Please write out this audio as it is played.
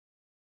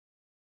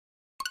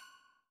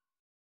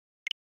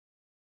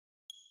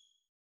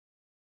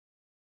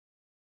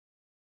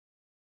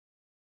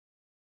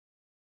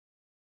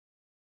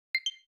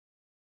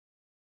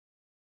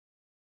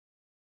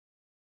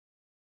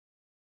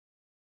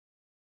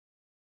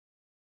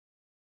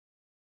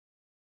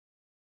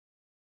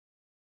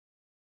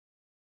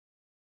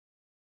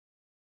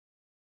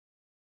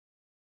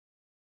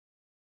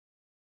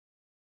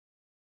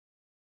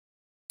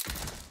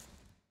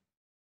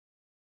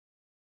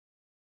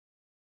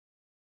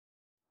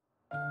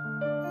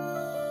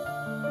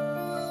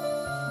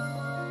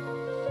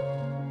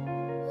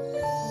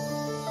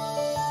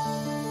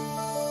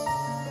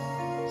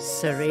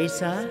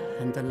Cereza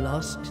and the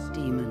Lost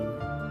Demon.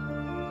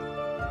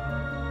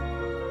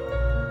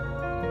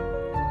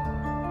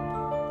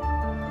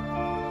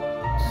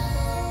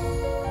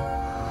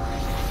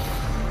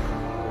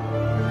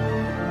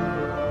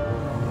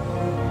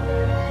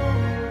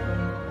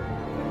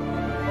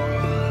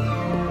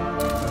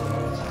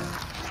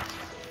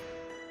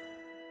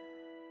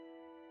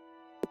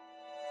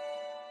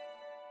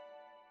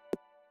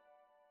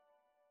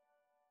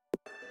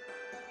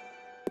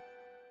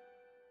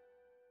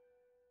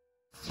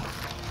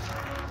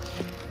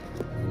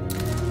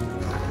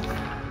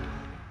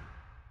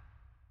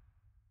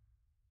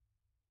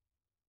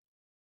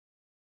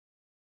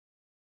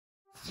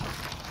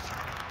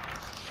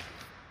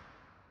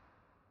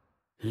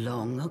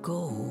 Long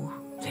ago,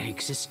 there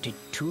existed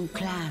two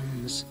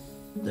clans,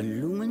 the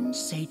Lumen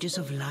Sages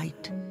of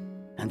Light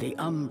and the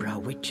Umbra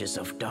Witches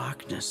of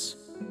Darkness.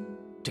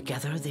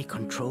 Together they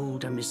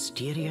controlled a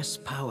mysterious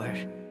power.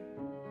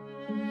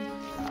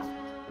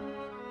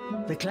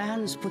 The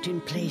clans put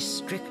in place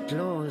strict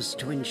laws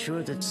to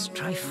ensure that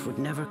strife would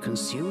never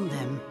consume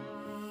them.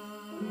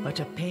 But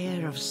a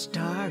pair of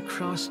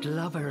star-crossed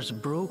lovers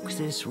broke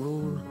this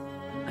rule,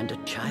 and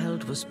a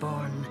child was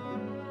born,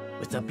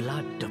 with the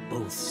blood of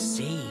both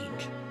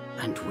sage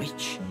and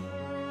witch.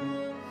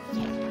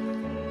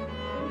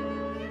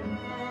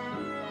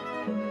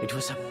 It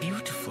was a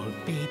beautiful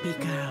baby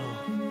girl.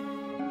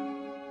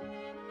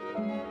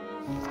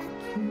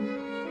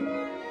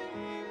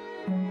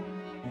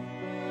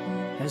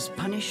 As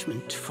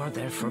punishment for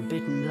their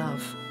forbidden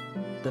love,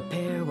 the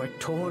pair were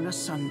torn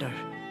asunder.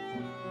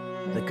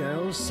 The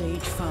girl's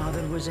sage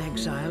father was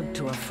exiled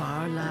to a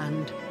far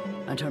land,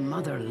 and her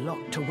mother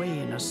locked away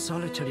in a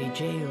solitary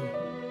jail.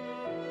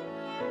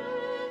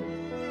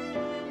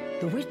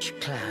 The witch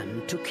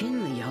clan took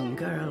in the young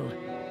girl,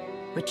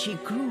 but she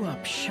grew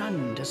up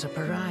shunned as a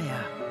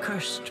pariah,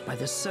 cursed by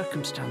the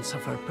circumstance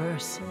of her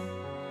birth.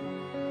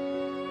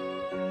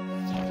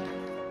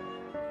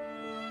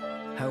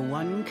 Her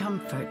one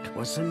comfort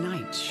was the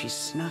nights she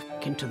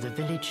snuck into the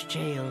village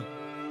jail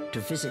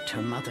to visit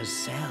her mother's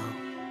cell.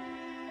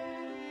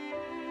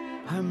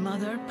 Her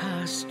mother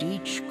passed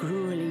each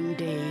grueling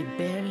day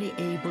barely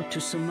able to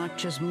so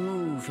much as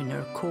move in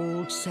her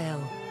cold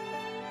cell.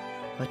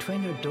 But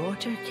when her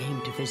daughter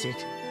came to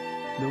visit,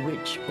 the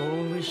witch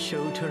always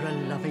showed her a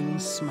loving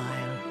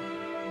smile.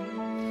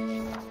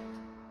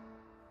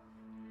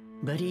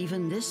 But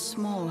even this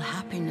small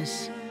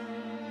happiness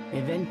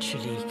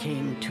eventually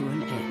came to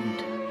an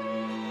end.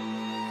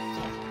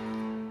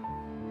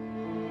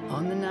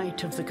 On the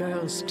night of the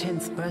girl's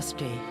 10th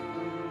birthday,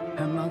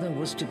 her mother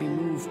was to be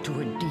moved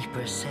to a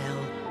deeper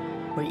cell,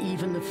 where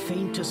even the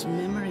faintest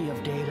memory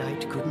of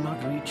daylight could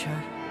not reach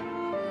her.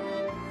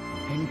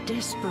 In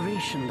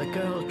desperation, the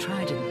girl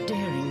tried a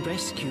daring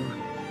rescue,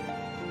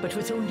 but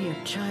with only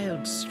a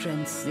child's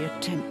strength, the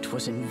attempt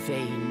was in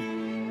vain.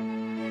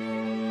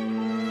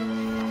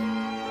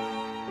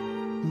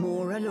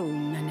 More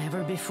alone than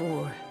ever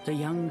before, the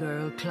young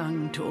girl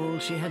clung to all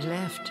she had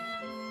left,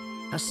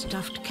 a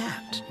stuffed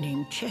cat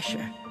named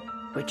Cheshire,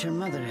 which her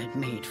mother had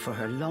made for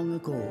her long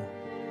ago.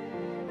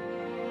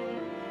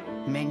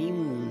 Many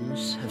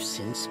moons have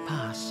since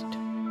passed.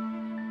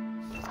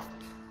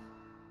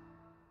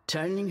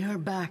 Turning her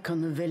back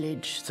on the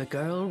village, the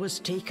girl was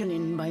taken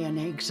in by an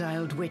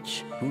exiled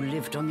witch who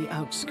lived on the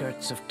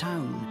outskirts of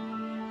town.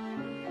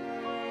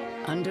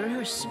 Under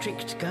her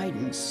strict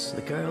guidance,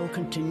 the girl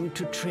continued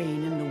to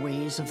train in the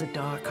ways of the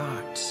dark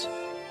arts.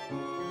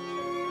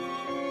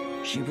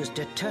 She was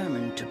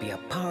determined to be a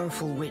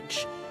powerful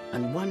witch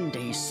and one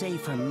day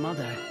save her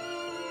mother.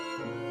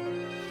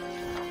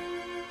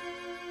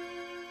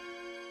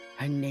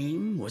 Her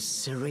name was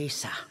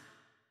Cereza.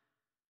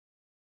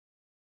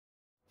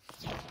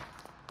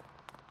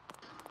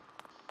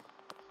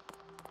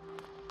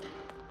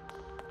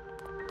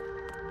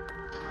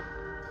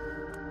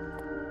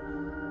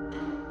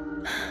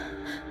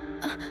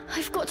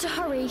 I've got to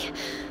hurry.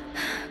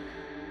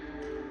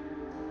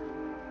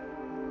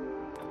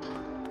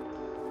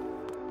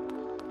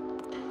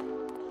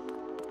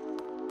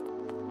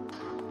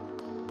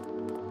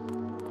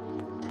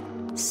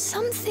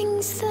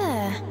 Something's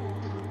there.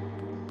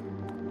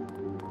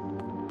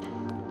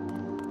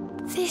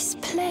 This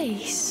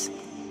place.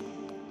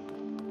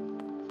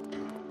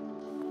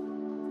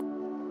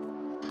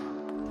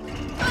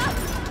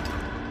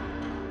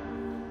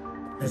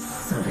 A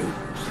sorry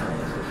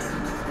child.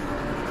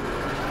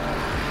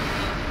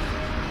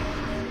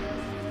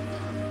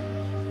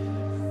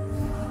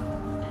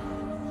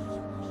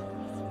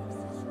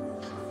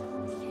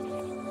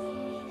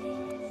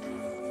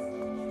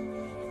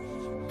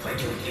 Why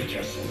don't you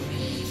just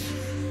leave?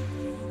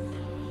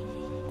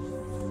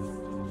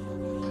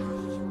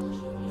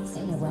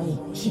 Stay away.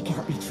 She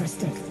can't be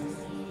trusted.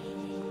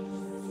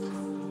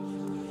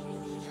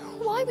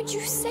 Why would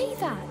you say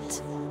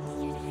that?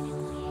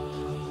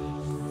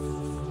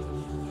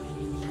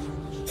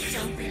 You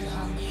don't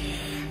belong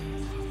here.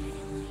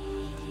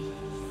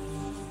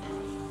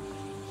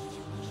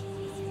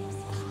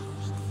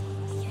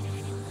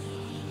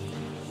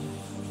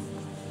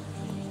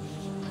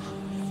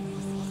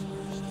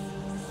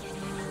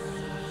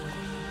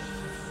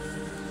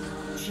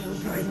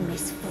 bring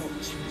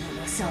misfortune on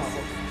us all.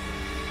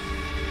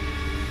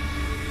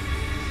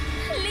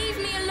 Leave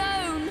me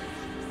alone!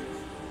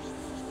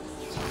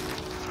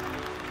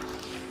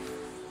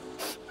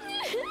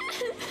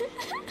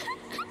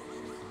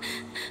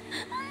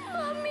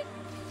 Mommy.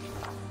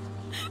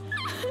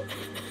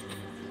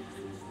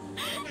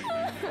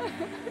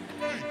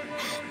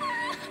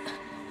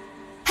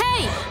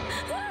 Hey!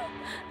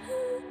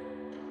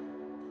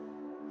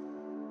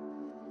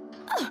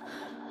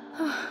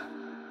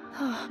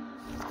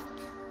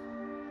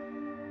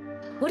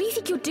 What do you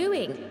think you're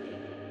doing?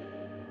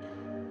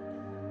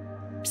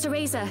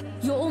 Cereza,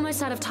 you're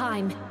almost out of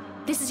time.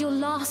 This is your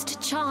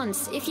last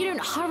chance. If you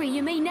don't hurry,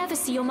 you may never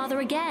see your mother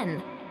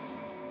again.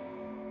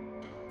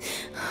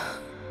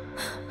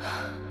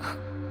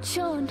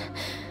 John,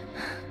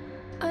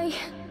 I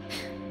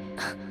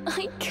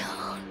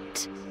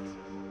can't.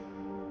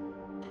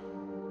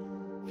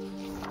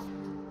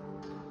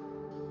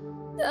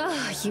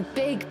 Ugh, you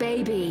big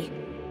baby.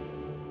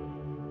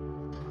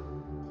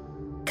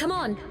 Come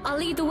on, I'll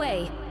lead the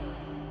way.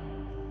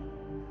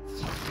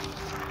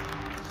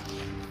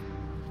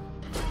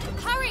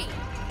 Hurry!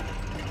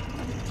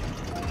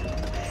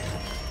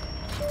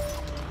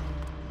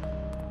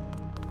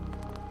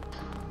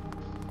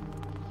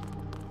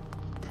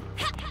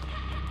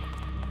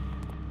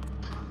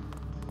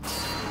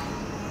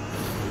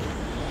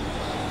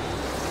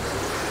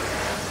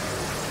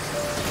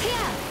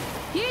 Here,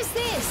 use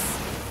this.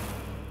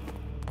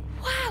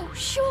 Wow,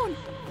 Sean,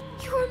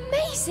 you're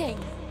amazing.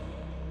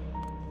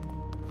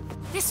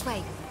 This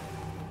way.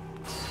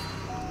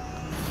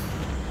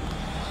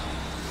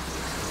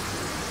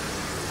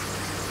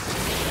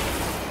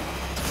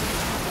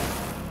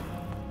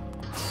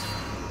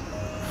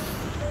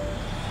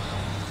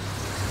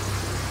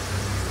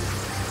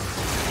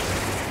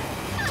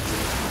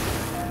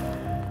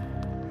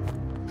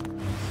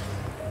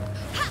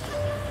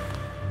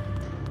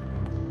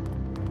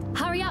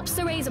 Hurry up,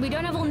 Cereza, we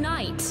don't have all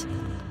night.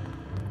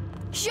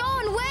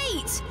 John,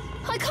 wait!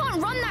 I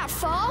can't run that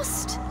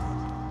fast!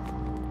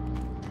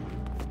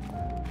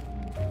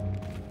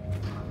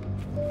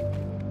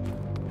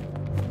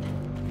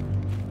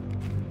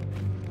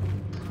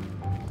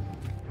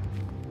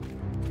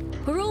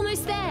 We're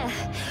almost there!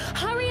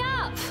 Hurry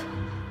up!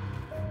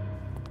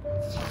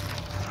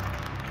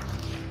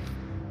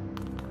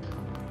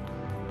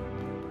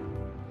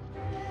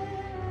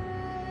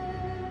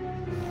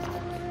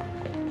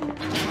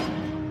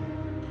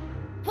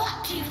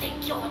 What do you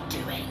think you're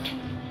doing?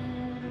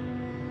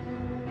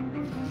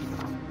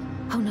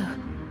 Oh no.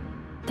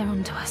 They're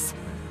onto us.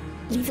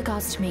 Leave the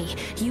guards to me.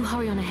 You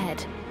hurry on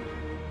ahead.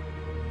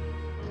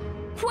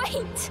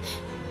 Wait!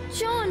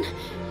 John!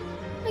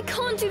 I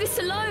can't do this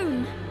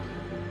alone!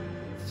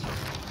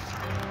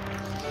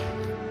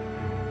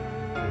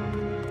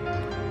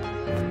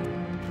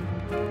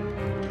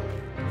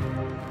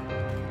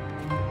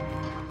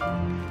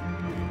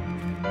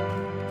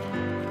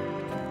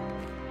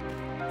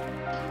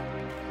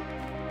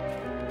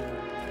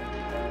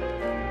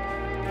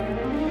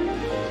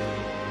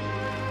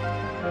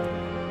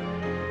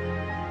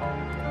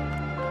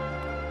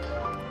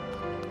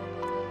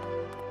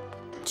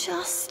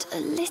 Just a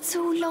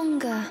little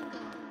longer.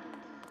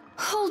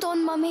 Hold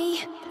on,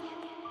 Mummy.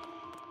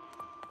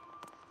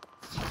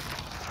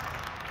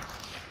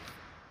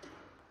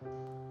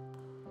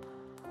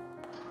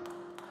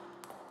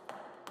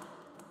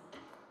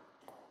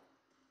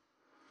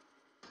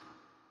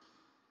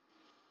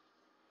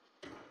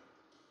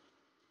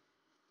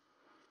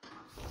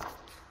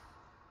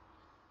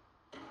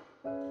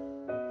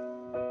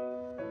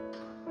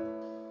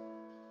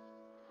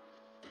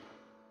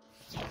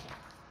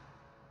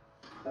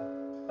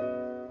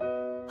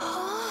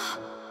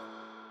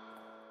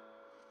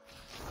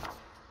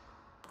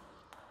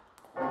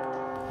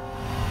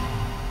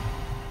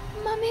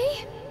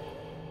 Mummy?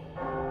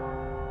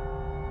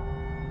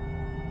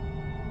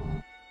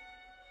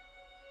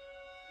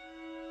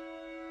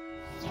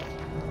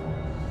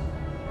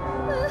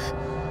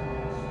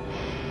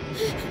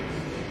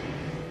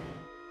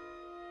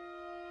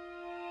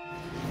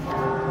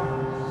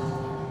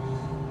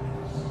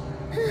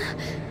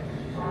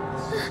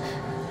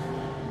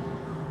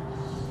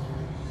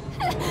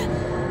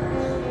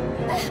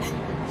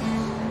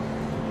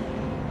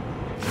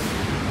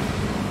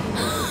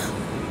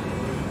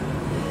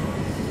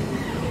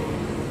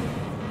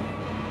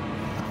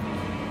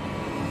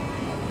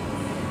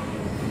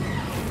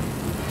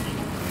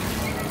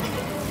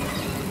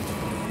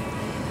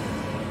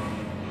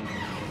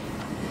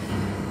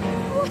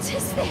 What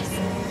is this?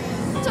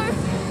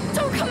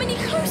 Don't come any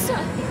closer!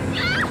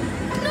 Ah!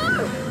 No!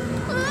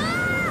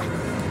 Ah!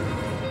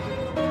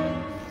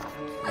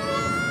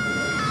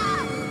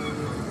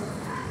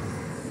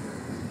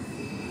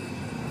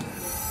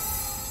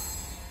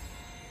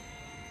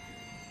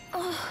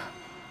 Ah!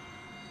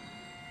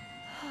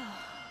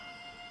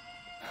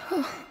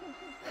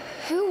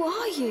 Who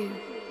are you?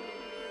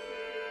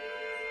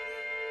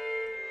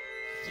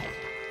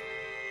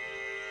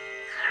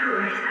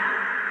 Cereza,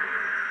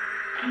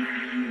 give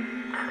you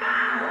the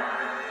power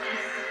to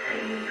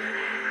save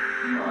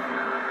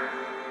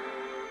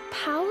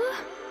Power?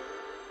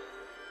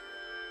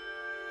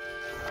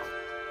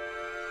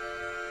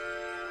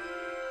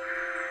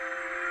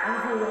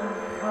 Avalon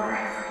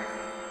Forest.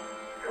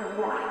 The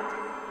White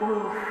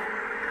Wolf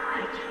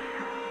guide you.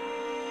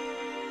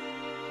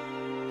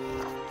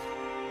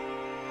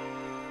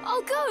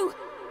 I'll go!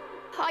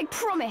 I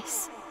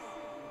promise.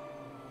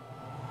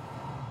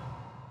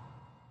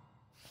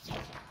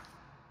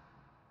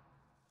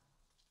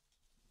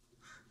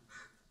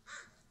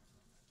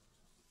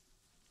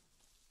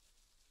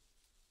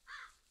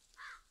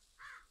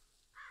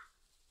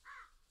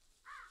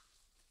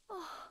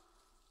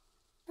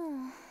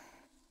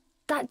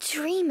 That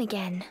dream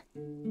again.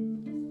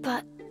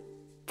 But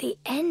the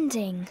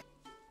ending.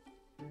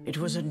 It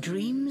was a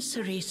dream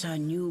Cereza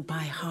knew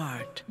by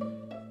heart,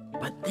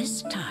 but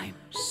this time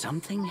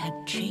something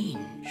had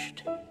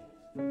changed.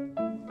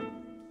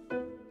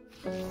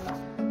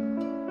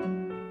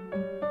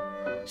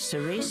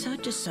 Cereza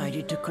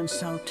decided to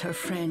consult her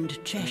friend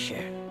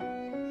Cheshire.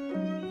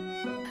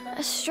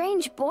 A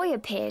strange boy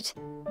appeared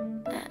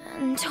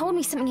and told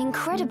me something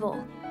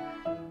incredible.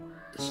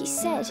 He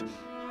said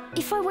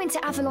if I went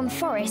to Avalon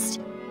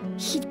Forest,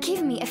 he'd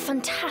give me a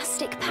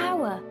fantastic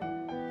power.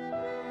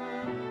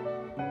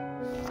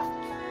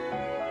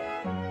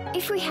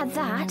 If we had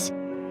that,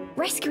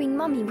 rescuing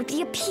Mummy would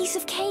be a piece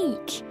of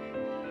cake.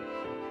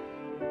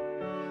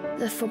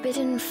 The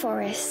Forbidden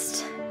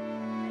Forest.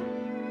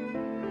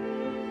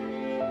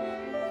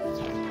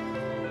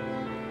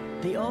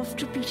 The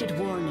oft-repeated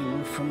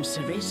warning from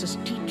Cereza's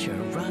teacher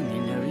rung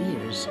in her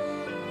ears.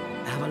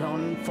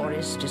 Avalon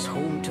Forest is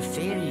home to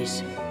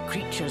fairies,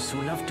 creatures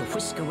who love to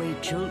whisk away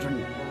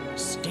children.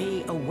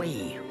 Stay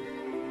away.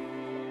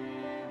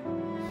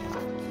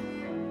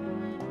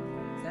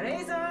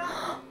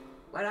 Cereza!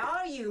 Where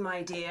are you,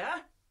 my dear?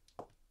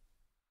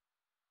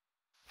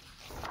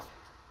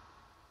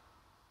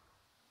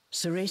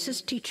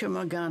 Cereza's teacher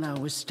Morgana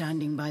was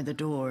standing by the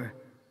door,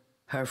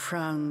 her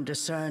frown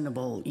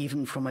discernible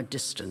even from a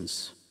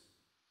distance.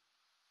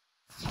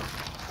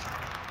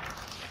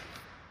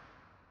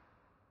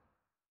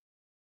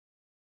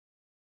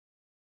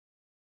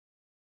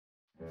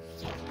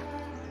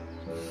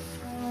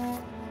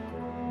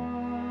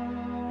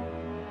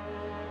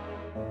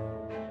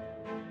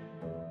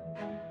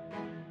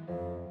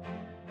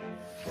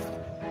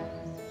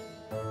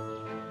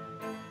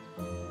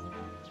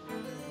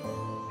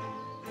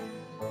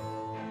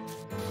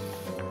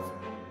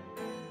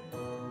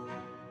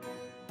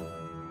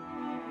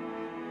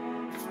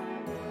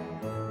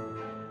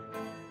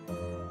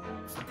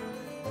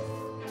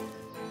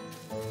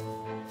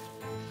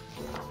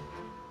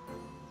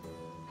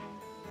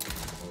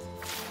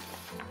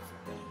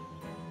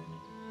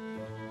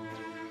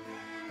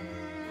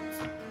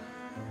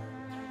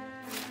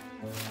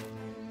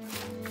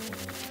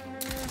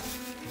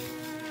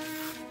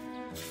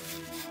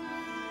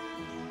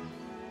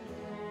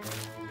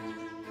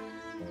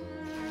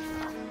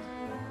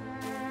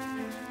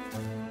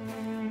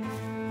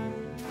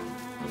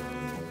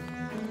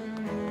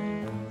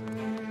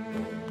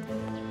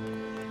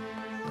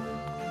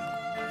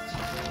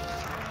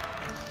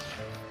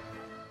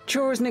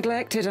 Chores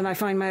neglected, and I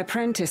find my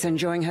apprentice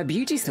enjoying her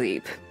beauty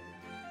sleep.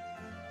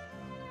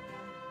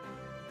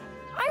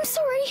 I'm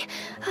sorry.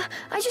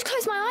 I just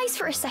closed my eyes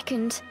for a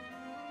second.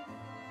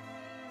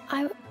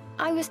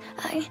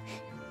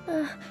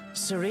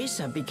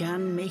 Cereza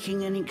began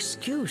making an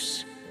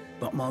excuse,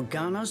 but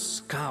Morgana's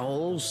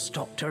scowl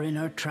stopped her in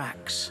her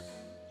tracks.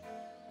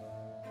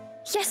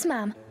 Yes,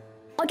 ma'am.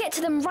 I'll get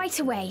to them right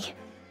away.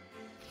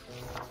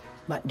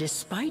 But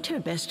despite her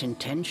best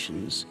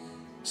intentions,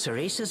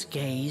 Cereza's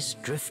gaze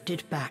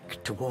drifted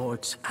back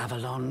towards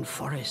Avalon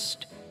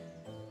Forest.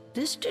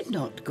 This did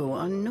not go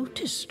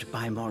unnoticed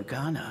by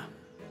Morgana.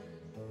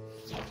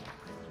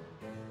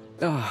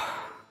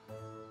 Oh.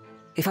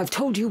 If I've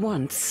told you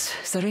once,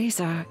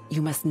 Cereza,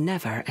 you must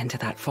never enter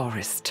that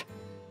forest.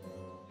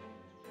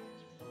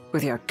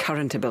 With your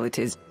current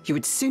abilities, you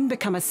would soon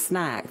become a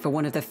snack for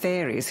one of the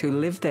fairies who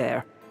live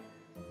there.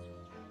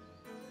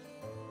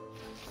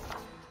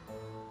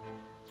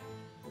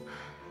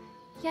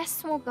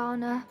 Yes,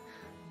 Morgana.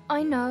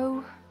 I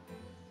know.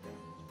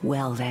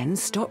 Well then,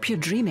 stop your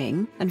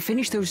dreaming and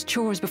finish those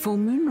chores before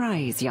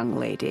moonrise, young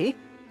lady.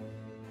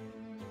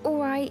 All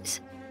right.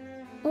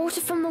 Water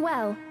from the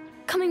well.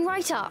 Coming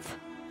right up.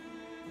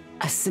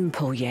 A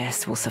simple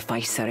yes will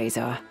suffice,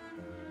 Cereza.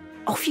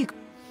 Off you go.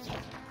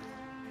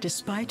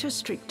 Despite her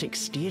strict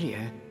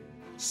exterior,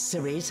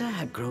 Cereza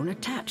had grown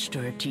attached to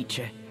her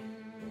teacher.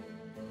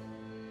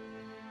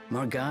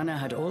 Morgana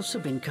had also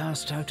been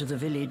cast out of the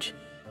village.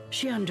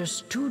 She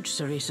understood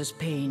Cereza's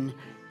pain,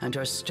 and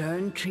her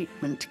stern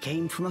treatment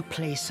came from a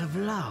place of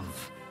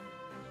love.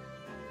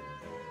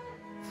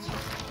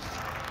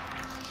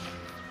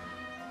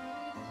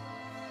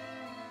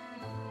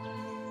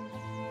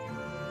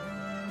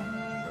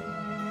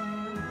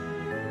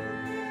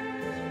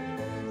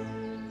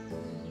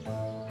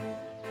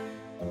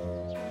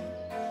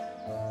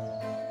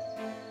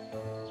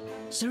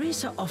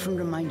 Cereza often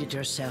reminded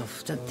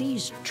herself that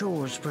these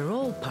chores were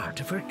all part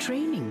of her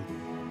training.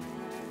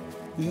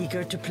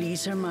 Eager to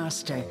please her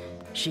master,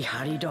 she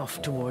hurried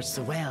off towards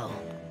the well.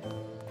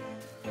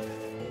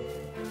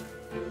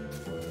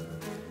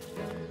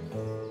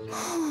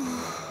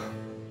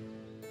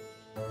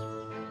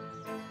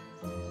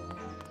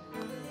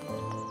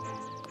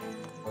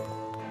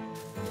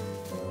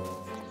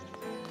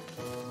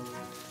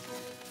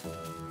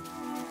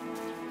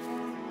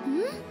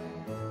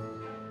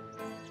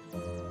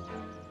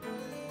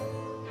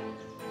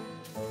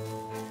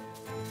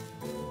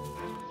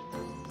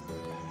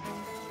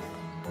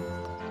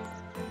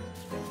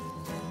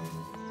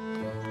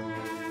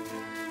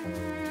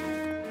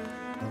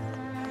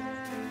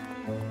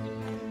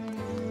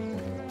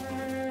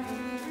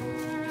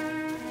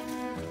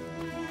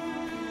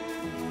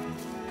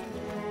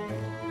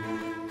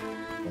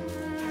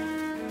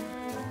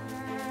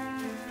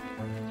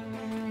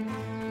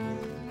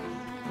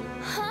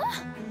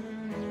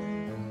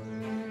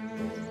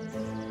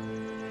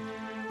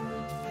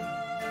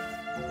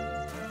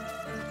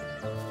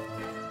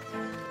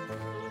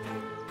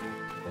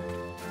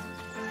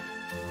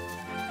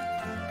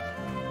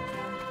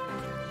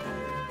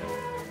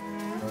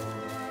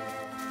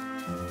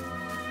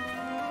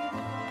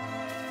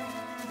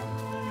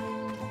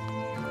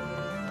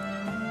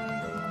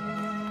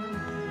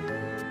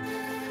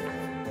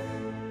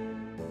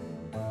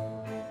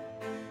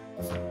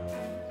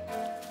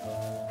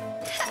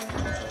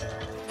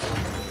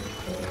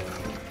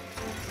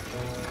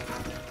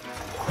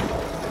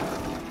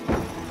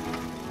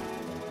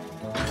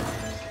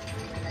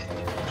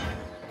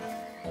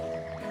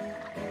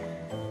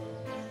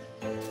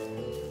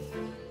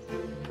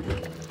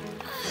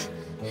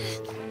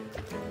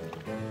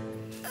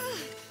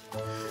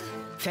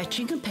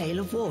 Fetching a pail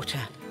of water.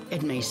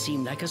 It may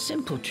seem like a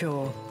simple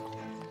chore,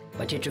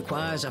 but it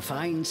requires a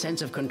fine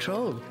sense of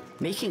control,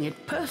 making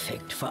it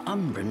perfect for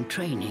Umbran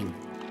training.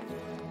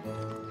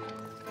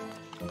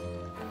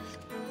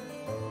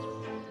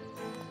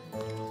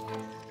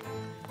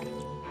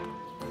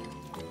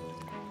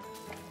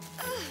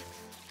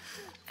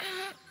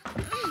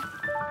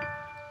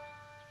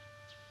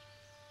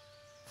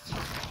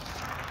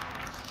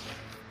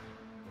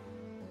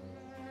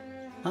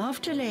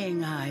 After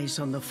laying eyes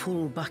on the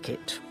full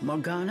bucket,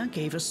 Morgana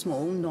gave a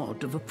small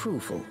nod of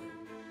approval.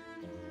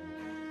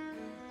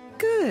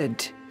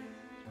 Good.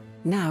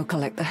 Now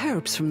collect the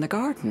herbs from the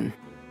garden.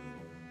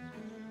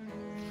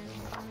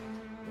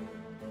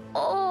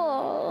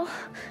 Oh.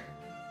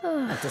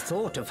 At the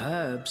thought of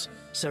herbs,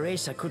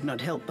 Cereza could not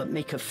help but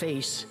make a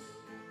face.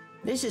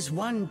 This is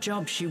one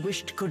job she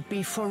wished could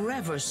be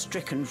forever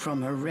stricken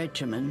from her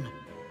regimen.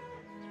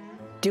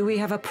 Do we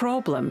have a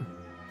problem?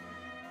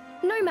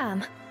 No,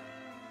 ma'am.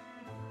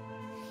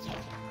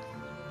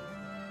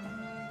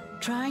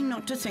 Trying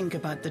not to think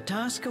about the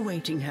task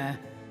awaiting her,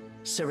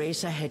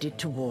 Cereza headed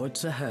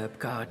towards the herb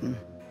garden.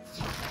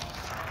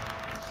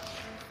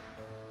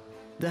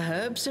 The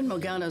herbs in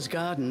Morgana's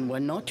garden were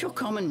not your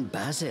common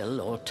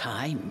basil or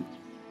thyme.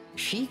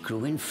 She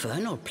grew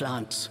infernal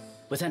plants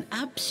with an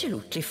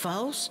absolutely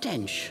foul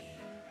stench.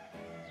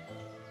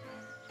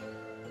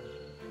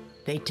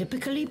 They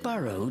typically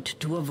burrowed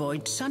to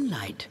avoid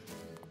sunlight,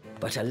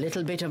 but a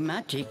little bit of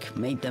magic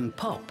made them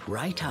pop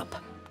right up.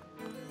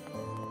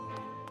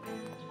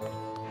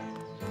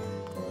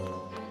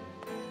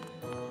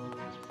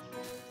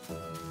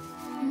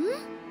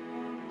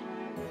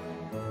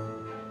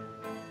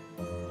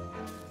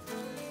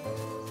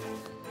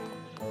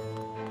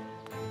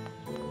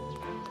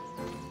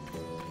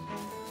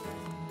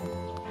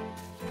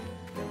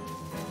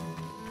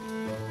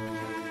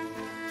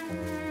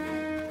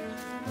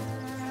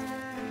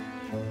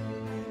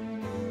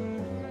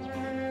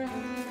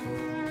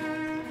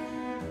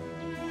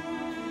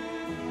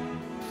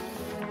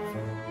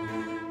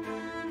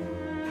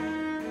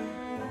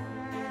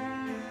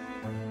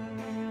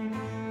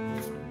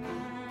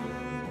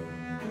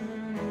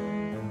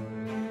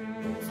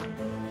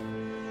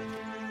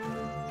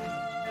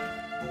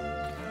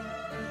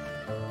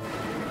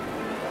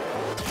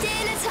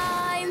 Dinner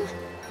time!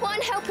 One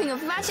helping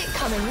of magic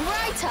coming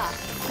right up.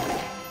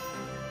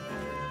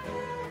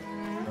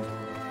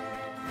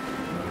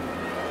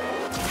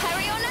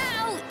 Hurry on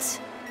out!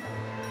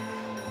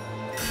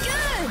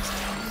 Good!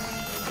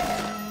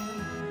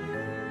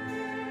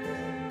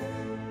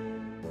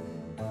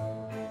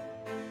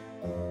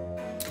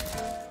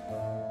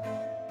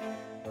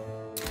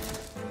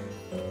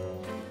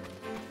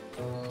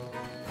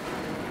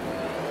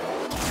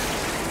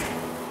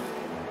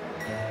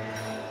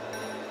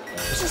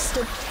 Just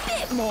a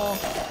bit more.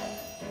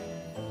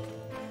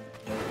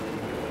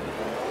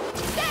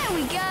 There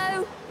we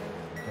go.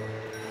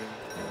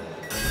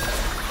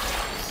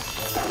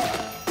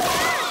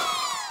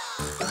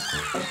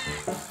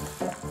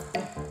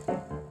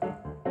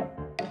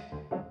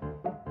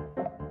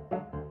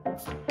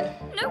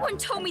 No one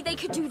told me they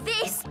could do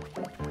this.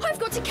 I've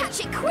got to catch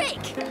it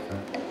quick.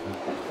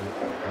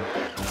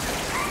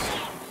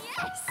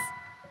 Yes.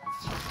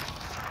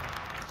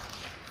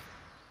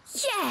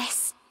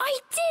 Yes, I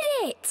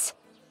did it.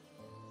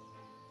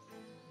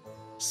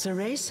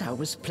 Cereza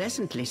was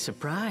pleasantly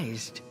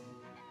surprised.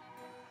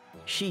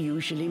 She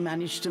usually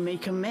managed to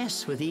make a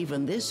mess with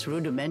even this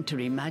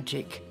rudimentary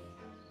magic.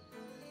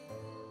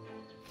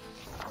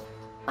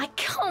 I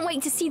can't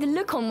wait to see the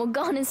look on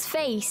Morgana's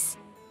face.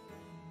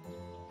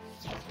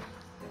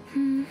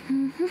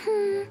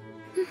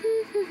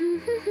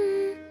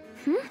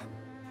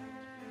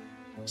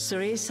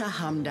 Cereza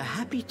hummed a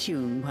happy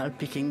tune while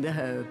picking the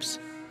herbs.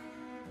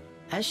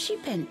 As she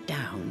bent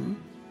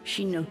down,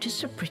 she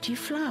noticed a pretty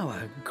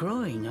flower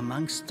growing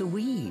amongst the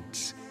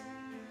weeds.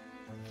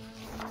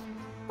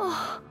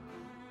 Oh,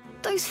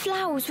 those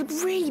flowers would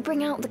really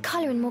bring out the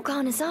colour in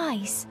Morgana's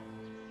eyes.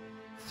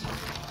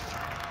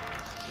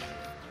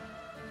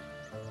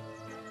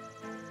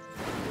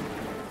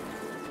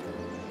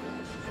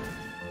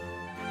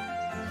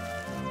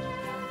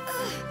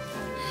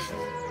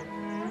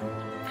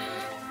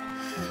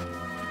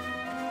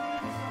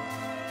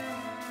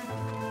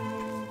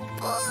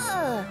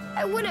 Ugh,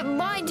 I wouldn't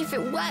mind if it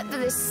weren't for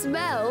the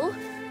smell.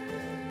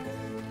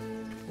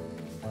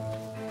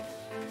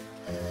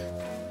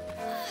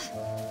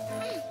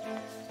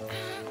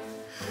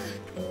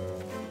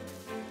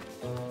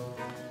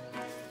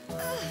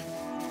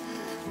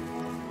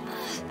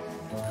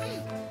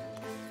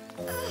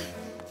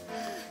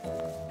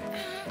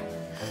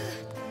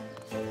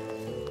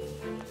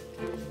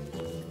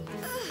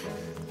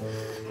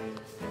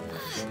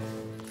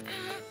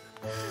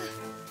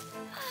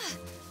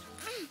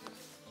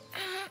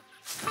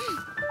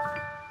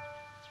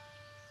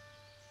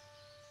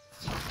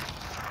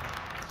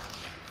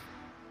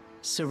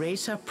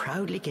 Cereza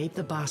proudly gave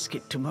the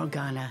basket to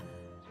Morgana.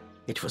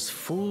 It was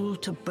full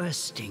to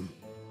bursting.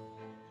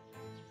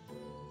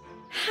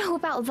 How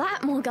about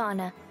that,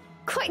 Morgana?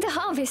 Quite the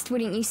harvest,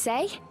 wouldn't you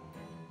say?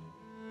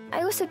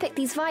 I also picked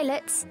these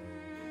violets.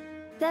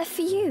 They're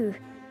for you.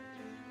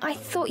 I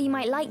thought you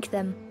might like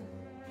them.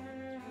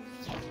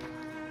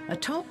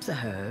 Atop the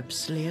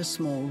herbs lay a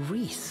small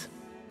wreath.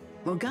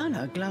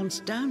 Morgana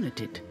glanced down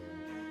at it.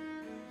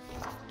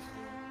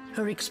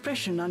 Her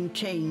expression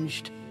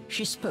unchanged,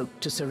 she spoke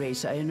to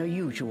Cereza in her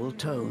usual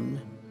tone.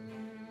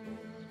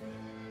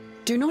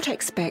 Do not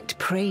expect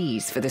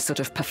praise for this sort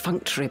of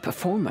perfunctory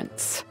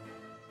performance.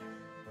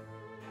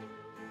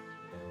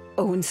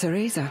 Oh, and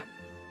Cereza,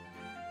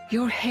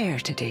 your hair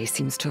today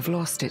seems to have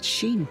lost its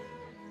sheen.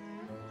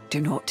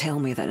 Do not tell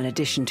me that in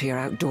addition to your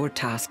outdoor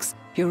tasks,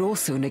 you're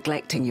also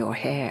neglecting your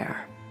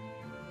hair.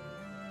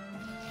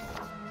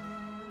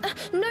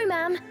 No,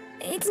 ma'am.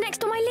 It's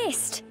next on my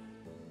list.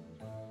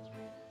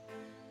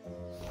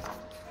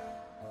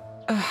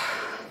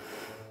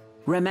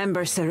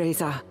 Remember,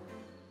 Cereza,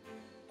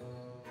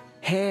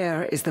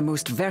 hair is the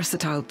most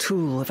versatile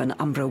tool of an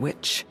Umbra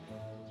witch.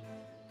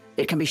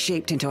 It can be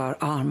shaped into our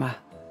armor,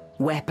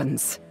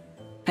 weapons,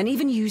 and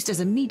even used as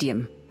a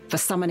medium for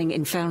summoning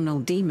infernal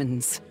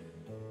demons.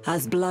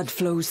 As blood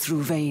flows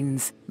through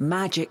veins,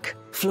 magic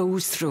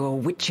flows through a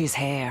witch's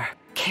hair.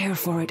 Care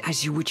for it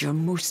as you would your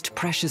most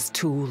precious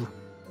tool,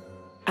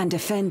 and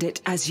defend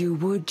it as you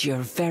would your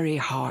very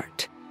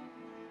heart.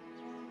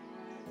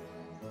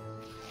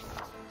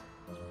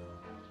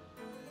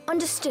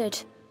 Understood.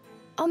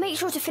 I'll make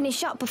sure to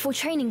finish up before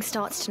training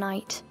starts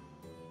tonight.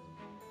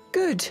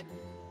 Good.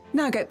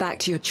 Now get back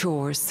to your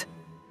chores.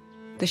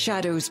 The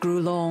shadows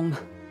grew long.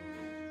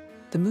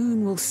 The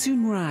moon will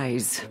soon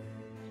rise.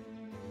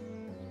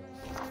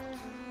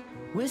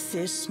 With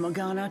this,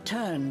 Morgana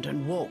turned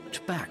and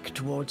walked back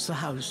towards the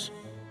house.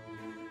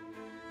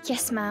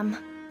 Yes, ma'am.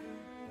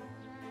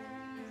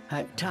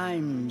 At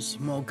times,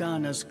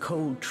 Morgana's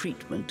cold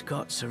treatment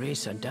got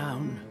Cereza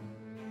down.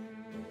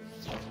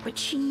 But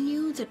she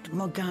knew that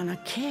Morgana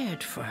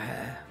cared for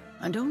her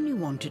and only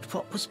wanted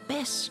what was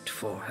best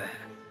for her.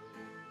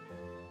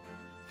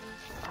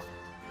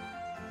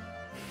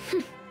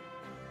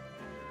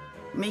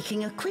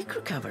 Making a quick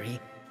recovery,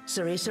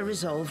 Cereza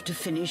resolved to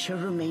finish her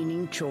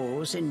remaining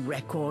chores in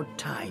record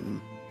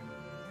time.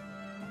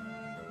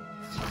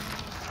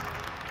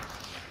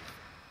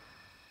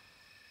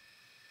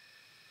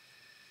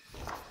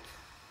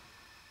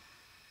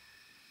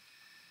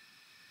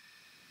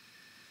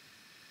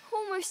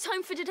 Almost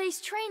time for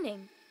today's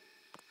training.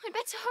 I'd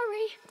better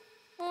hurry,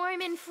 or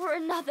I'm in for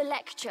another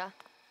lecture.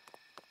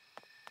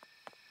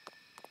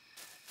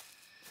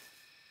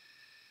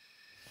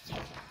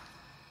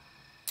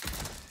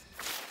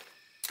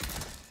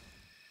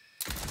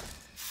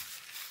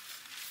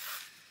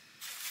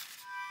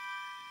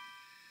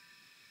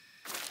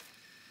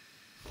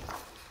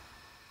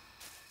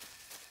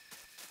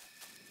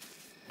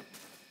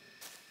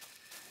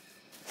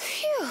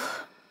 Phew.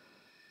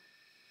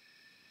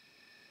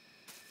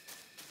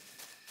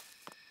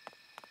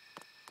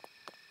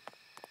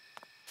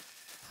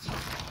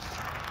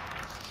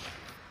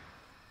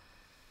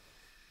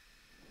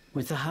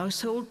 With the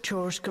household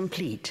chores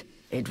complete,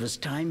 it was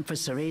time for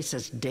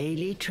Cereza's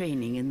daily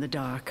training in the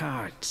dark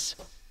arts.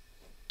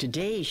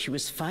 Today, she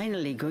was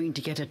finally going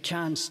to get a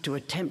chance to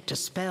attempt a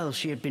spell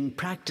she had been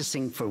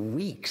practicing for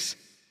weeks,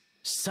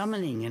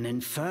 summoning an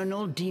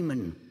infernal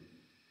demon.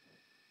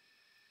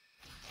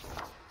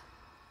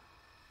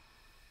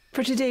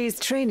 For today's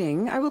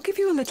training, I will give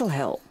you a little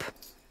help.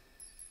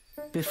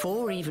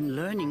 Before even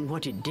learning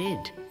what it did,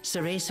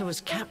 Cereza was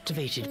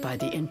captivated by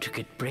the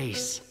intricate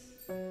brace.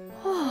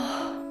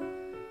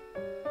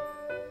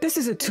 This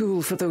is a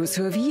tool for those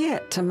who have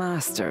yet to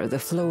master the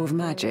flow of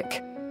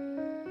magic.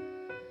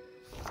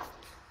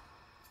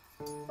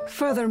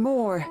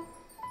 Furthermore,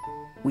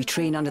 we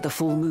train under the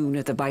full moon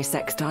of the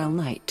bisextile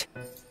night,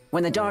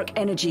 when the dark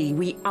energy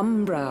we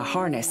Umbra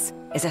harness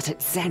is at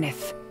its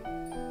zenith.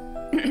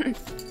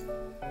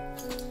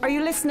 Are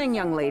you listening,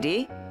 young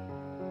lady?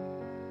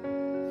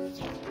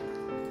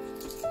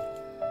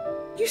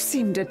 You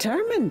seem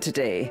determined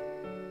today.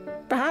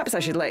 Perhaps I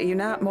should let you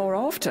nap more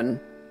often.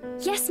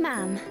 Yes,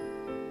 ma'am.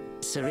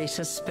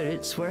 Cereza's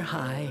spirits were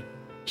high.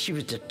 She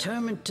was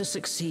determined to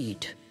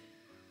succeed.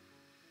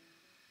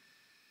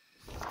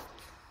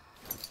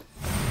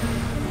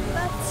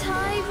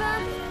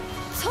 Bataiva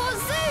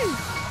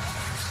Tozu!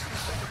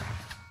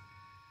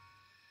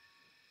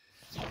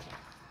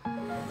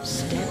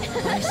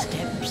 Step by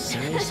step,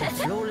 Cereza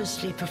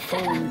flawlessly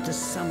performed the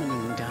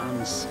summoning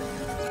dance.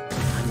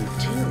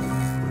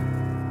 Until...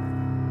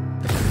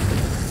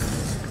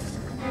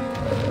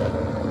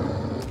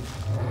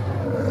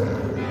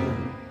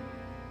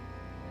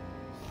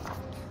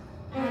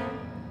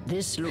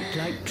 This looked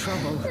like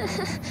trouble.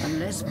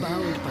 Unless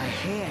bound by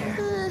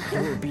hair,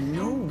 there will be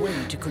no way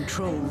to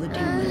control the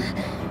demon.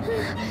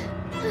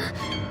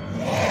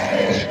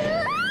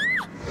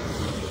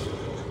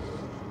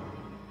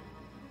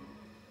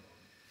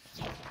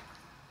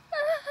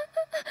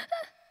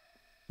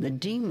 The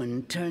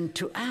demon turned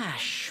to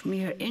ash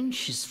mere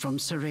inches from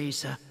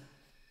Cereza.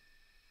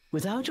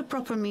 Without a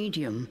proper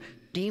medium,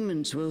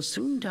 demons will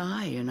soon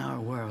die in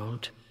our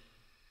world.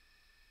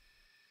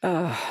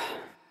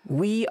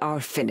 We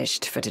are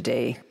finished for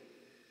today.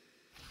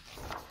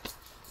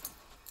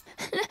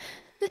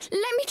 Let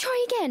me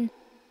try again.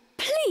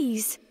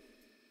 Please.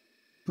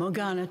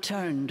 Morgana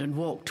turned and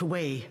walked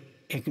away,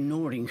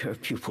 ignoring her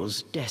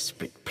pupil's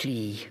desperate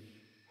plea.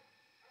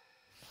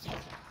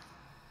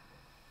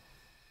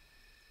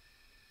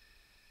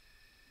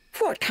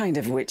 What kind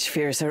of witch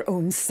fears her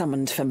own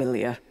summoned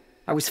familiar?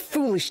 I was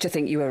foolish to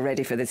think you were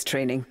ready for this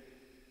training.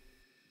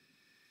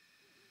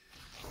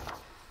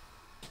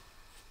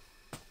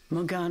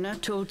 Morgana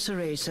told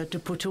Cereza to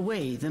put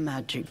away the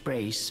magic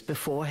brace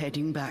before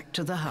heading back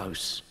to the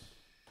house.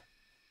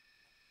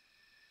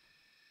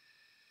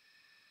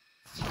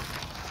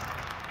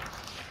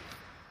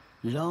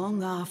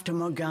 Long after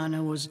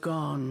Morgana was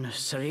gone,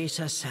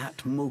 Cereza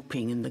sat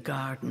moping in the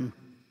garden.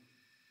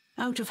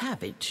 Out of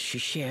habit, she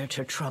shared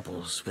her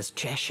troubles with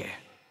Cheshire.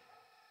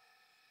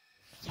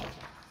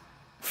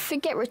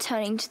 Forget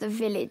returning to the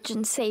village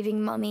and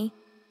saving Mummy.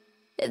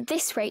 At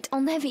this rate,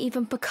 I'll never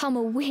even become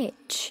a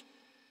witch.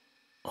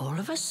 All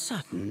of a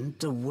sudden,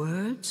 the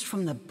words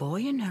from the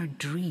boy in her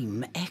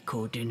dream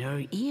echoed in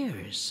her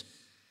ears.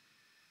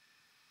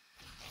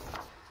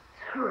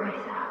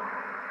 Cereza,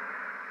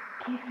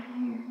 give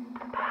you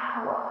the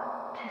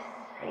power to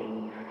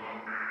save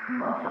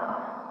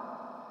Mother.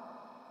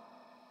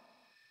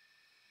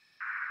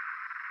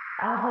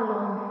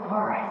 Avalon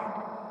Forest,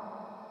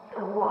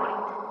 the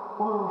White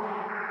Wolf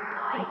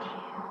guide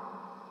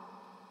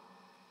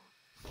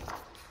you.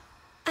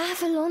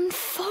 Avalon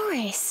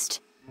Forest.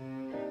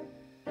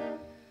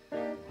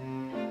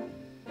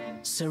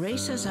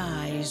 Cereza's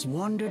eyes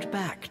wandered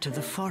back to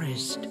the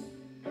forest.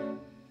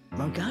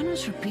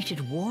 Morgana's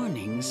repeated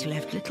warnings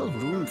left little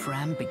room for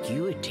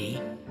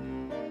ambiguity.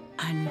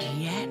 And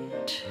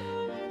yet...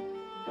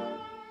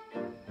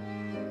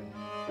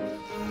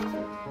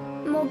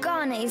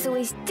 Morgana is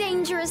always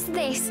dangerous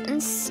this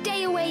and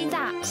stay away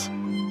that.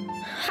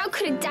 How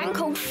could a dank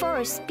old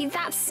forest be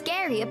that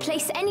scary a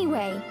place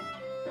anyway?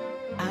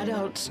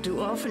 Adults do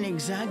often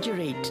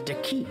exaggerate to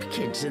keep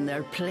kids in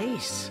their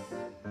place.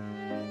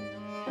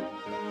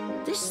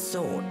 This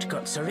thought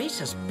got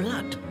Cereza's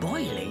blood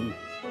boiling.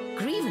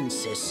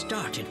 Grievances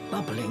started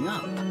bubbling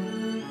up.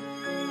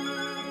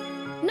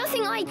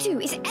 Nothing I do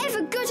is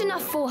ever good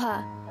enough for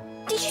her.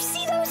 Did you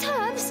see those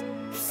herbs?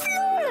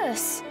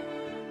 Flawless!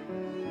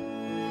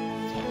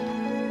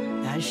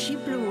 As she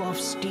blew off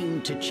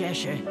steam to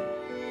Cheshire,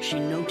 she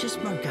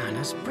noticed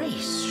Morgana's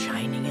brace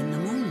shining in the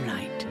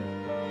moonlight.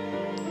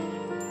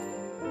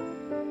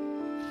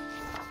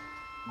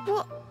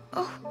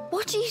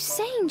 What are you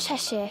saying,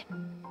 Cheshire?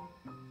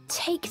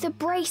 Take the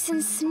brace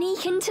and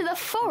sneak into the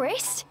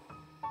forest?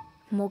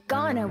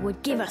 Morgana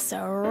would give us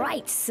a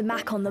right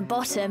smack on the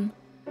bottom.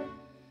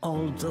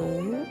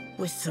 Although,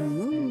 with the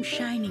moon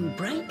shining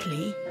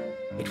brightly,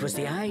 it was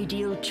the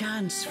ideal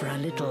chance for a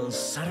little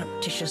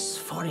surreptitious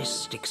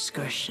forest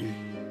excursion.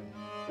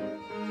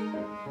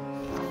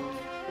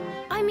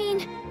 I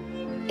mean,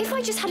 if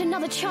I just had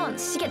another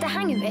chance to get the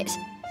hang of it,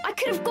 I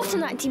could have gotten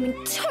that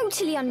demon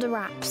totally under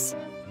wraps.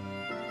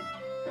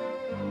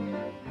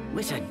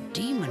 With a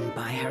demon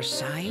by her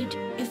side,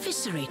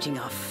 eviscerating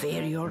a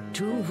fairy or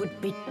two would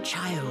be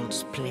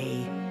child's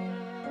play.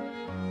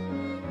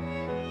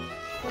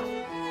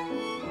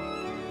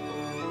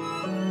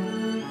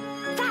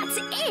 That's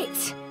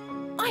it!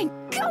 I'm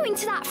going going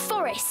to that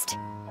forest.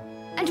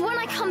 And when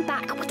I come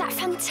back with that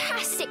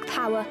fantastic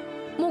power,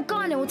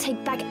 Morgana will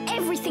take back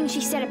everything she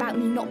said about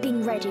me not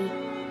being ready.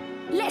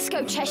 Let's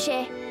go,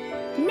 Cheshire.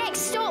 Next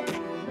stop,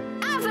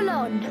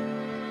 Avalon.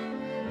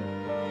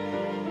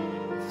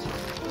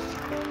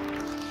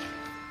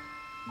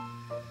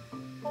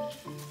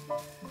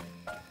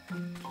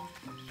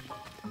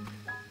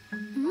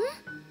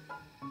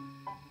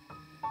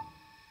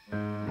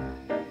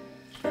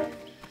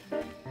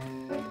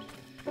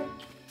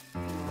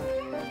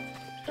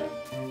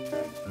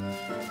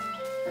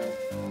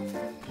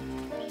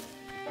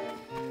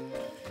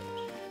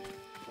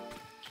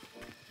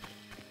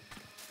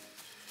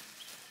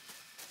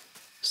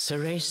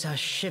 Cereza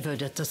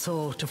shivered at the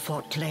thought of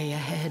what lay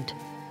ahead,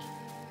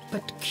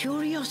 but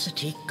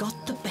curiosity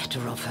got the better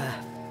of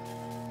her.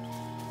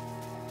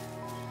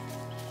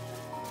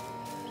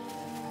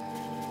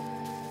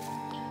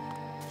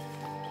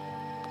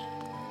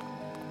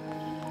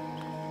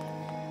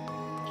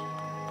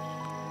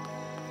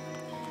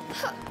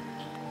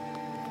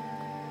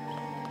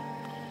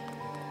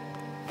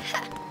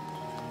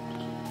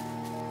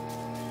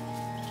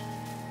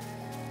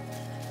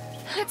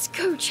 Let's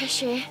go,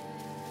 Cheshire.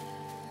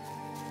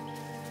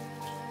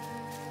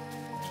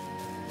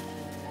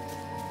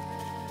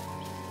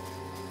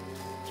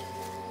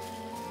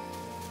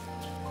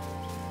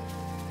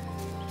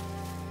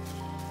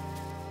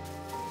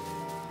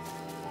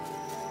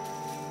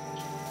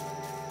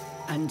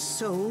 And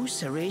so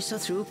Cereza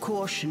threw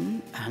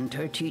caution and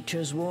her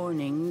teacher's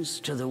warnings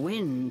to the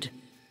wind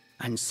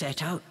and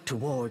set out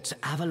towards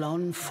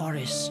Avalon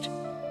Forest.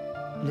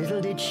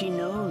 Little did she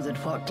know that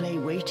what lay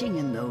waiting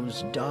in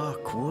those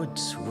dark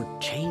woods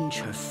would change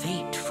her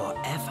fate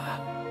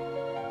forever.